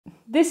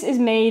This is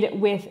made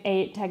with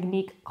a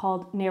technique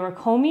called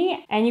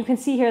nerikomi, and you can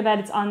see here that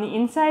it's on the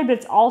inside, but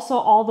it's also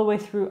all the way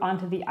through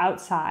onto the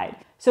outside.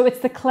 So it's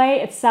the clay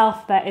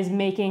itself that is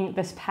making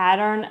this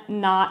pattern,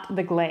 not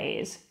the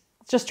glaze.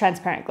 It's just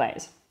transparent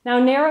glaze.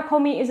 Now,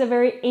 nerikomi is a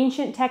very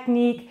ancient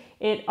technique.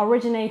 It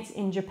originates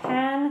in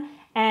Japan,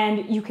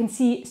 and you can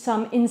see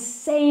some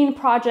insane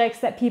projects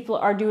that people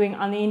are doing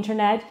on the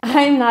internet.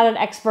 I'm not an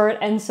expert,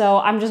 and so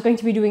I'm just going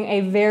to be doing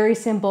a very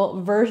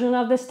simple version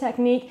of this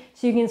technique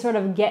so you can sort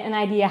of get an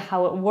idea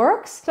how it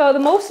works. So the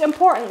most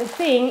important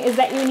thing is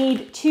that you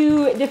need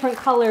 2 different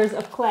colors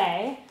of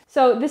clay.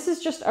 So this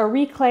is just a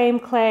reclaim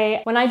clay.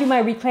 When I do my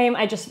reclaim,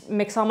 I just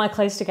mix all my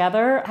clays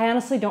together. I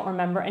honestly don't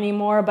remember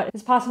anymore, but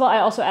it's possible I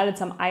also added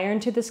some iron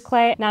to this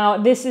clay. Now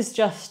this is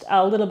just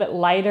a little bit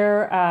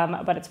lighter,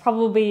 but it's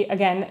probably,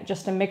 again,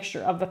 just a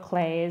mixture of the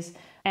clays.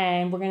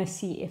 And we're gonna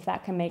see if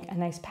that can make a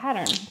nice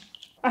pattern.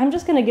 I'm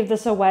just gonna give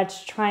this a wet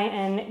to try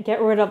and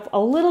get rid of a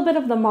little bit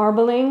of the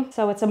marbling,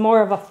 so it's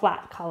more of a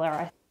flat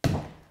color.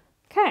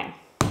 Okay.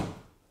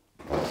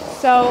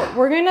 So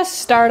we're gonna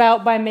start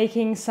out by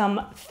making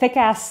some thick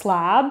ass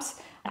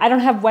slabs. I don't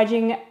have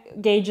wedging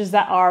gauges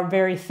that are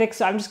very thick,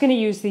 so I'm just gonna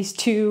use these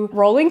 2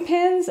 rolling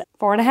pins,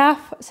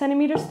 4.5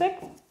 centimeters thick.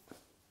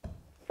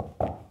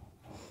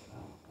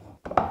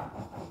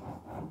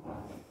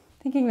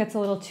 Thinking that's a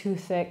little too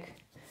thick.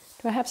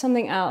 Do I have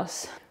something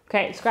else?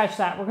 Okay, scratch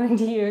that. We're going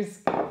to use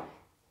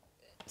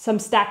some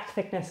stacked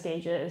thickness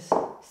gauges.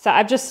 So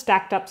I've just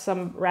stacked up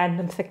some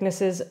random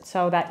thicknesses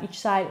so that each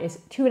side is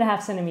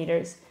 2.5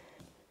 centimeters.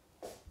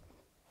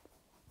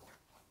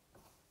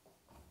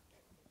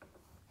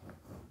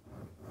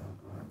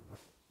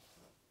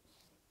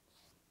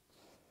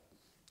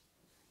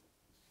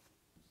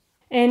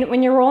 And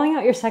when you're rolling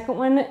out your second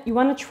one, you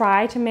want to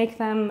try to make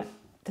them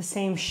the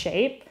same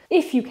shape,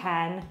 if you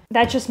can.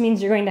 That just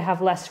means you're going to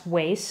have less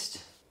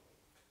waste.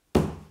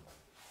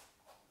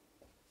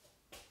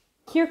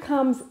 Here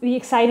comes the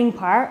exciting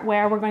part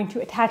where we're going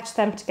to attach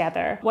them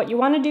together. What you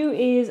want to do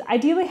is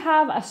ideally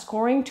have a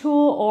scoring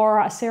tool or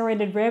a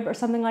serrated rib or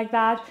something like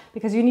that,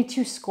 because you need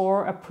to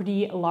score a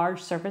pretty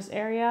large surface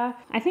area.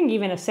 I think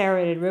even a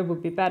serrated rib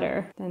would be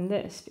better than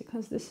this,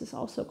 because this is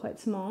also quite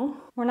small.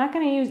 We're not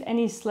going to use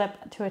any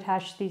slip to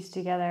attach these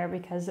together,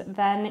 because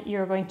then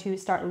you're going to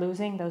start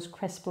losing those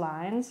crisp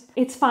lines.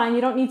 It's fine,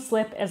 you don't need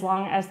slip as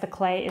long as the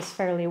clay is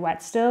fairly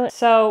wet still.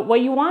 So what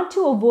you want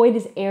to avoid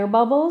is air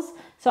bubbles.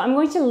 So I'm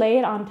going to lay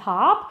it on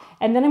top,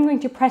 and then I'm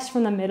going to press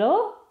from the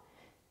middle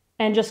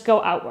and just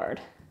go outward.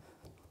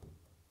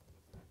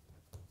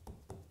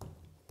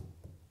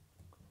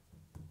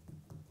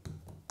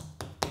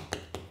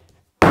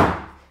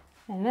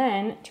 And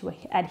then to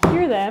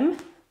adhere them,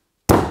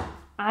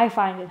 I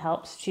find it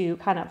helps to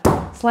kind of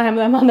slam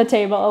them on the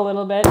table a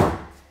little bit.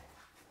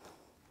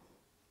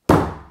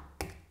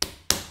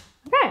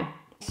 Okay,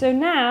 so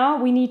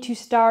now we need to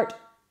start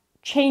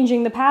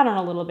changing the pattern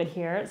a little bit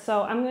here.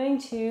 So I'm going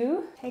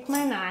to take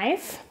my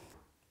knife,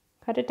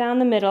 cut it down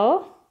the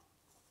middle,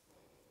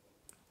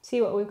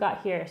 see what we've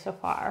got here so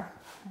far.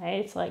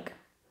 Right? It's like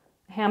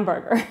a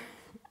hamburger.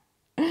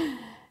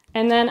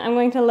 And then I'm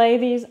going to lay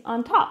these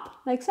on top,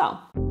 like so.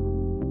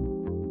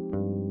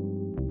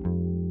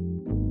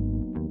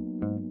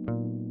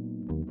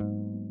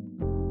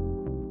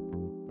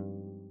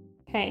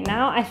 Okay,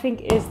 now I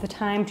think is the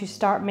time to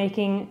start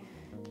making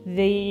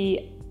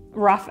the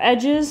rough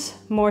edges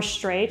more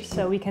straight,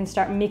 so we can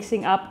start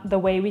mixing up the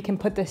way we can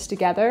put this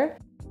together.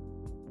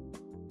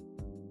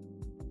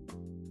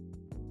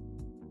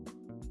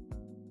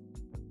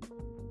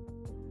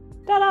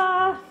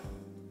 Ta-da!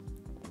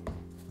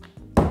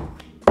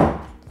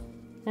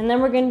 And then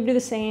we're going to do the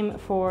same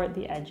for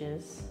the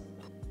edges.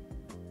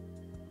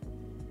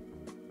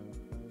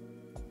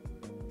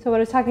 So what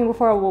I was talking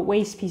before about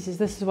waste pieces,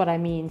 this is what I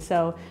mean.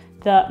 So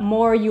the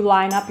more you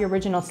line up your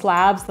original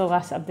slabs, the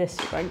less of this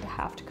you're going to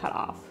have to cut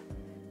off.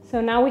 So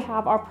now we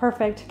have our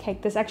perfect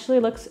cake. This actually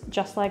looks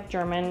just like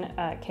German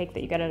cake that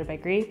you get at a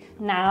bakery.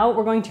 Now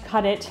we're going to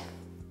cut it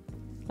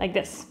like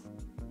this.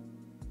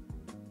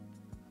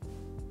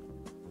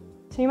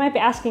 So you might be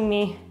asking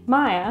me,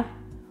 Maya,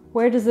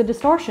 where does the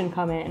distortion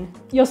come in?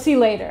 You'll see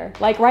later.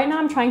 Like right now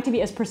I'm trying to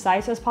be as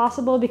precise as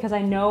possible because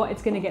I know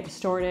it's gonna get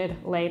distorted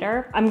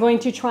later. I'm going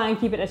to try and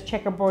keep it as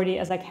checkerboardy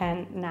as I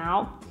can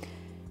now.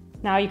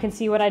 Now you can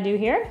see what I do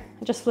here.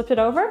 I just flipped it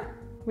over.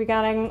 We're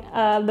getting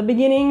the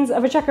beginnings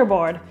of a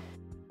checkerboard.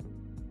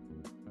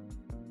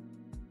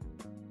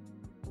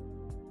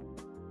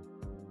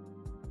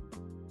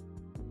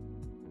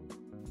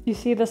 You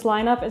see this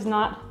lineup is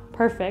not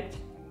perfect.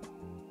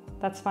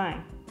 That's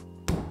fine.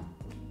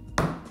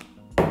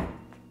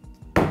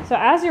 So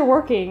as you're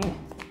working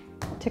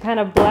to kind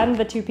of blend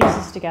the 2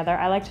 pieces together,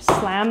 I like to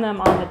slam them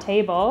on the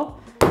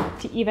table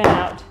to even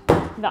out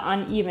the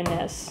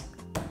unevenness.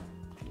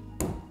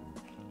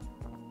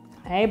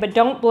 Okay, but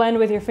don't blend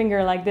with your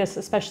finger like this,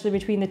 especially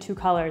between the 2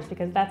 colors,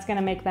 because that's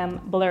gonna make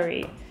them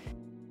blurry.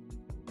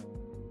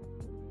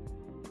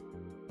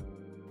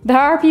 There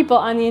are people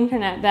on the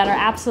internet that are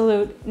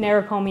absolute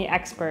nerikomi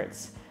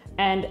experts.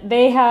 And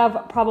they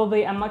have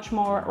probably a much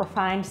more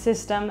refined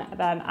system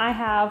than I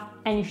have,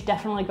 and you should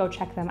definitely go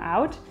check them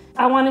out.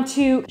 I wanted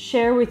to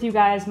share with you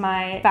guys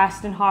my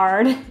fast and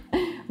hard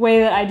way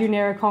that I do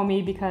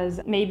nerikomi because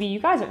maybe you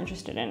guys are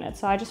interested in it.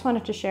 So I just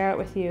wanted to share it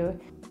with you.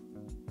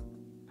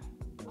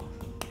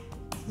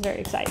 It's very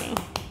exciting.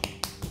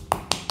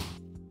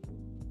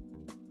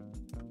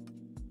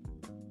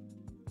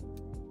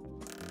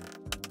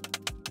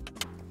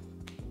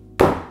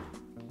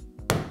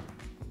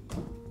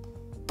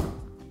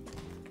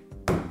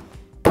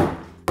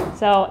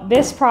 So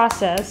this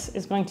process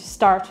is going to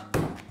start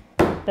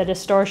the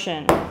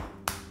distortion.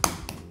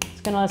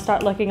 It's going to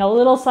start looking a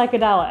little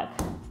psychedelic.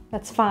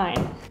 That's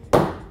fine.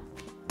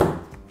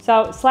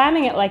 So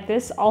slamming it like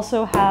this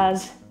also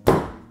has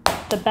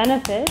the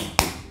benefit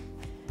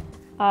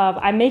of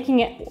I'm making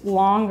it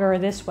longer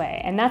this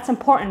way. And that's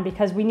important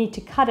because we need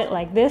to cut it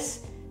like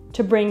this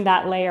to bring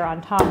that layer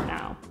on top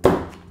now.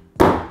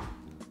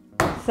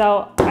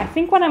 So I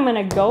think what I'm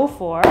going to go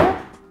for,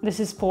 this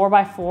is 4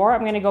 by 4.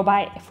 I'm going to go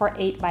for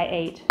 8 by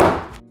 8.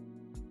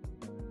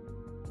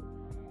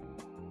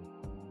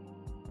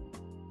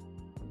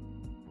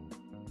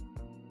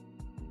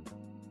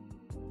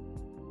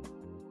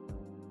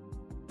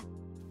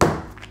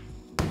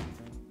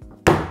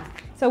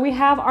 So we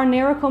have our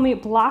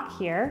nerikomi block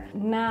here.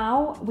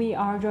 Now we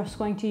are just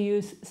going to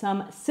use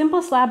some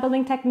simple slab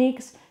building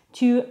techniques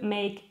to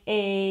make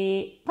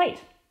a plate.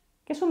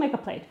 Guess we'll make a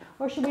plate.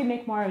 Or should we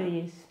make more of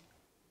these?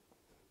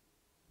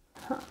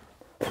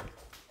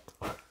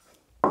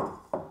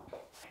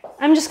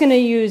 I'm just gonna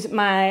use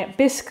my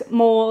bisque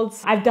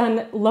molds. I've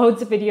done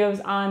loads of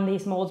videos on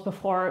these molds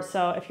before,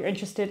 so if you're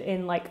interested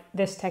in like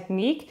this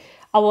technique,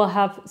 I will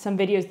have some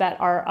videos that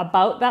are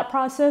about that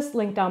process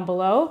linked down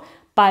below.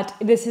 But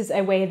this is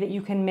a way that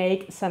you can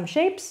make some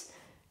shapes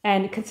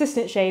and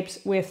consistent shapes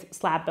with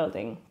slab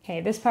building.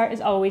 Okay, this part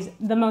is always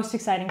the most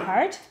exciting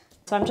part.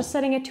 So I'm just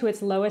setting it to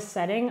its lowest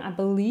setting. I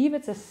believe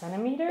it's a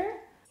centimeter.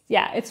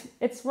 Yeah,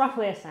 it's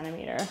roughly a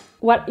centimeter.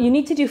 What you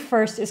need to do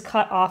first is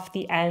cut off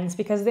the ends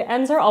because the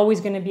ends are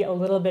always gonna be a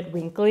little bit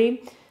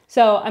wrinkly.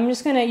 So I'm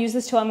just gonna use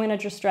this tool, I'm gonna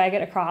just drag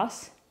it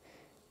across.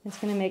 It's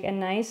gonna make a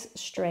nice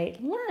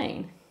straight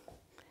line.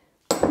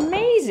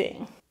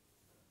 Amazing.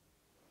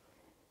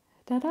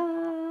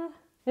 Ta-da!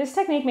 This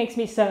technique makes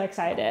me so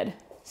excited.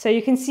 So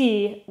you can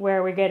see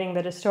where we're getting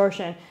the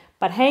distortion,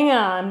 but hang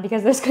on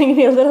because there's going to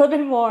be a little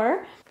bit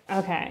more.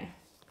 Okay.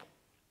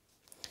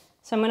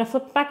 So I'm going to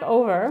flip back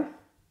over.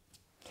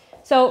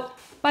 So,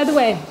 by the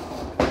way,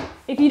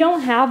 if you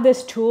don't have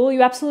this tool,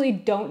 you absolutely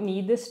don't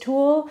need this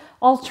tool.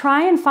 I'll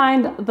try and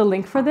find the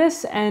link for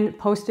this and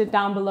post it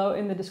down below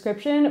in the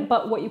description.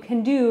 But what you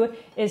can do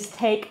is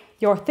take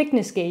your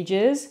thickness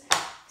gauges,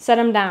 set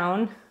them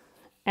down,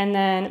 and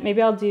then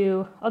maybe I'll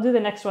do the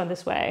next one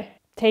this way.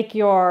 Take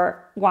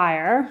your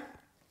wire,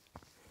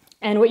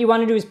 and what you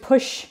want to do is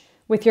push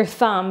with your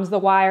thumbs the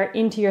wire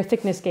into your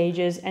thickness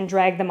gauges and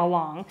drag them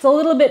along. It's a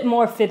little bit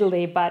more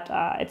fiddly, but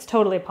it's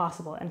totally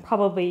possible, and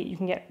probably you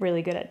can get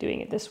really good at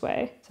doing it this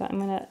way. So I'm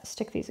gonna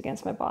stick these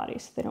against my body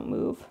so they don't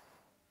move.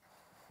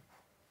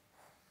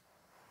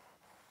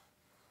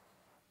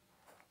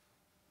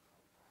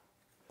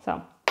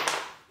 So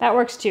that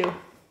works too.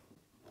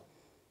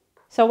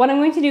 So what I'm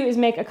going to do is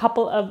make a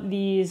couple of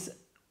these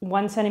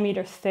 1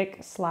 centimeter thick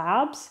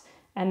slabs,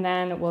 and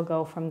then we'll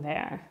go from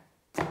there.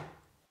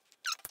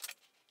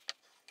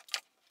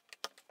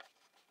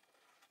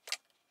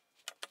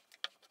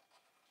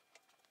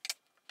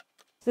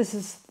 This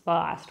is the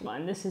last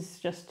one. This is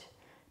just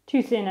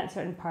too thin at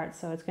certain parts,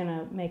 so it's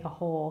gonna make a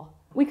hole.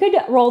 We could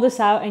roll this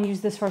out and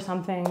use this for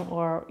something,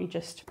 or you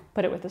just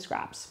put it with the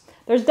scraps.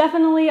 There's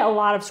definitely a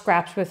lot of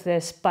scraps with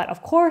this, but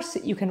of course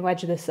you can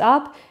wedge this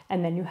up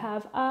and then you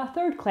have a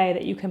third clay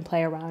that you can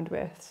play around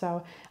with.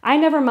 So I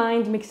never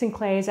mind mixing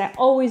clays. I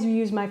always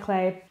use my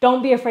clay.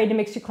 Don't be afraid to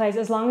mix your clays.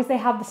 As long as they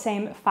have the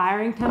same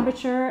firing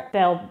temperature,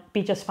 they'll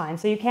be just fine.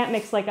 So you can't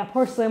mix like a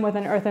porcelain with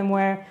an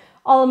earthenware.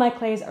 All of my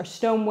clays are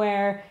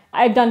stoneware.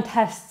 I've done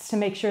tests to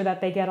make sure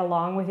that they get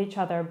along with each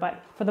other,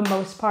 but for the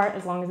most part,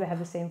 as long as they have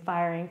the same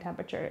firing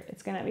temperature,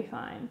 it's gonna be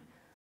fine.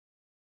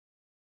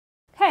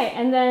 Okay,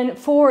 and then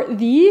for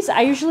these,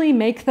 I usually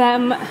make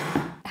them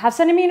 1/2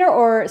 centimeter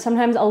or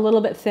sometimes a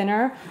little bit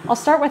thinner. I'll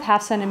start with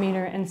 1/2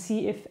 centimeter and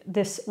see if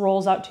this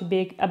rolls out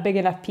to a big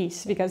enough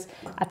piece, because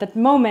at the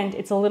moment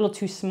it's a little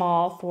too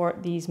small for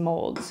these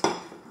molds.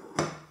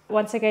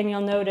 Once again,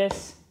 you'll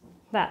notice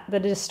that the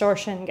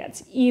distortion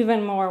gets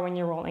even more when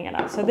you're rolling it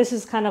out. So this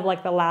is kind of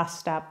like the last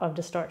step of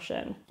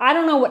distortion. I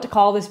don't know what to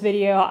call this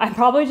video. I'm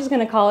probably just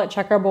gonna call it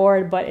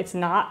checkerboard, but it's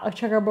not a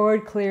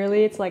checkerboard,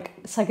 clearly. It's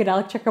like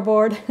psychedelic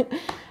checkerboard.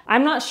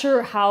 I'm not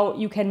sure how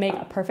you can make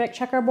a perfect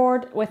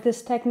checkerboard with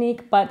this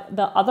technique, but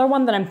the other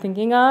one that I'm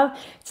thinking of,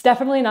 it's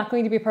definitely not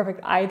going to be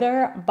perfect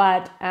either,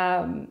 but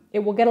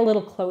it will get a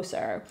little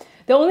closer.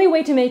 The only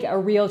way to make a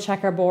real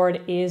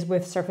checkerboard is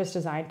with surface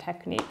design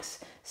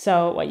techniques.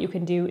 So what you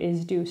can do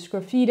is do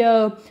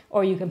sgraffito,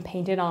 or you can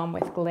paint it on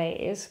with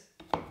glaze.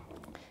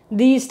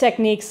 These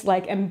techniques,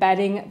 like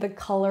embedding the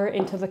color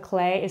into the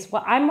clay, is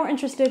what I'm more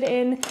interested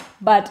in,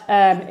 but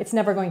it's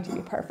never going to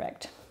be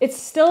perfect. It's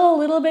still a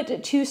little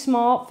bit too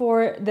small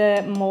for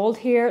the mold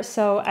here,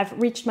 so I've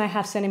reached my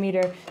 1/2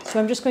 centimeter, so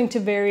I'm just going to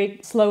very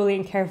slowly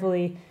and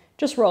carefully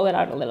just roll it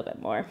out a little bit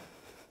more.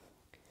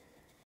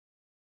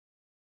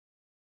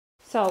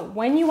 So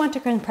when you want to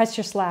compress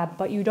your slab,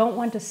 but you don't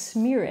want to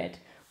smear it,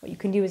 what you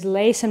can do is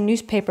lay some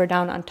newspaper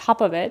down on top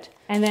of it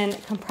and then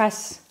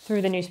compress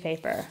through the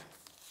newspaper.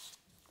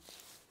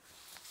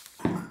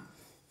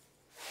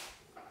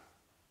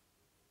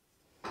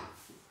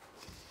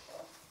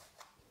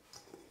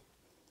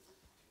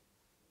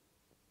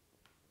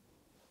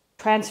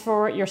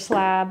 Transfer your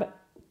slab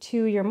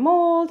to your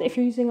mold if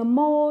you're using a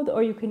mold,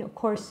 or you can of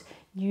course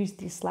use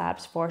these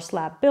slabs for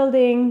slab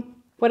building.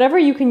 Whatever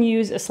you can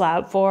use a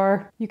slab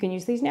for, you can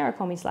use these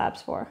nerikomi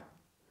slabs for.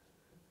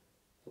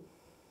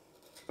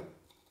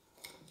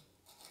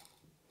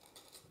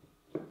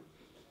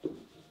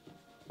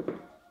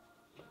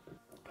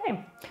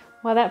 Okay,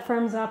 while that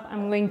firms up,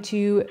 I'm going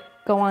to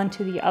go on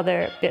to the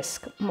other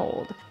bisque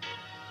mold.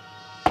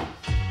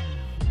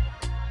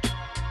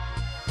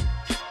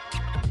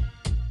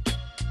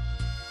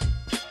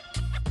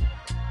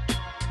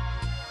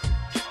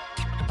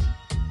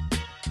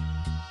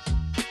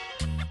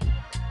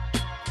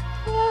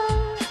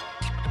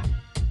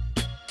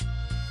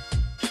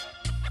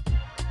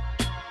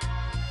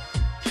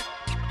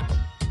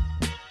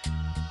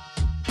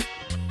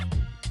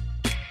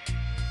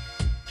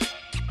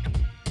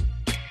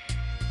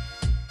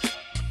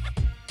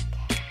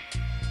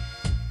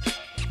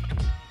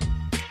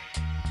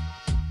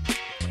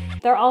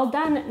 They're all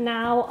done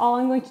now. All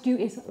I'm going to do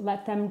is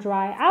let them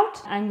dry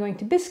out. I'm going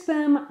to bisque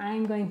them.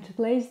 I'm going to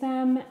glaze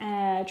them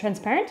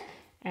transparent,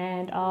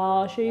 and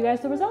I'll show you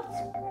guys the results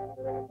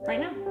right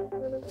now.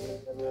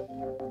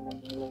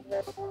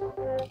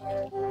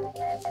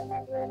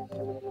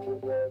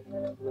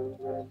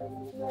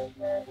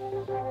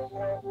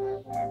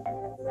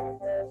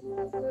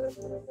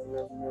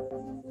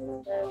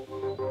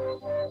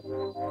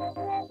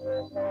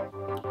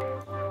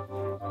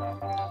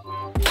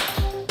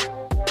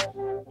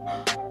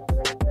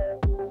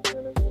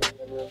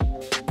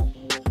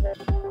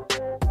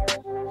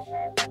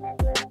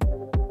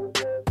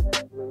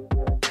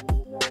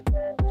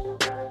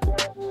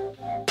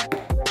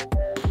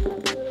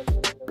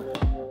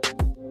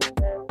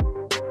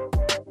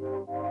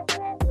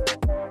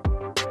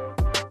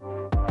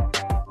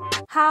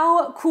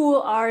 How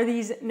cool are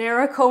these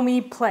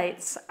nerikomi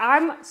plates?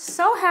 I'm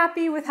so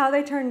happy with how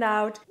they turned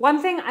out.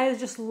 One thing I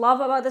just love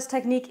about this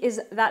technique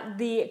is that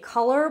the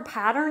color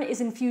pattern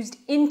is infused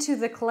into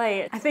the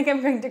clay. I think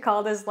I'm going to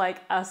call this like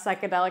a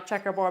psychedelic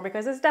checkerboard,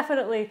 because it's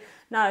definitely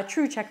not a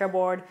true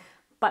checkerboard,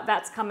 but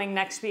that's coming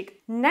next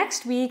week.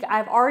 Next week,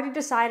 I've already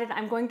decided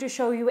I'm going to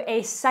show you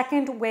a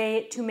second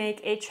way to make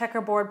a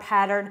checkerboard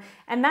pattern,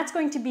 and that's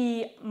going to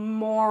be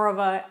more of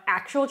an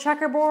actual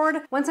checkerboard.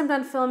 Once I'm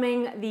done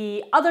filming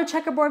the other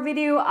checkerboard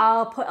video,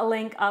 I'll put a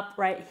link up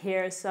right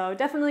here, so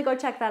definitely go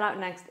check that out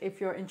next if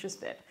you're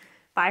interested.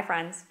 Bye,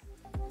 friends.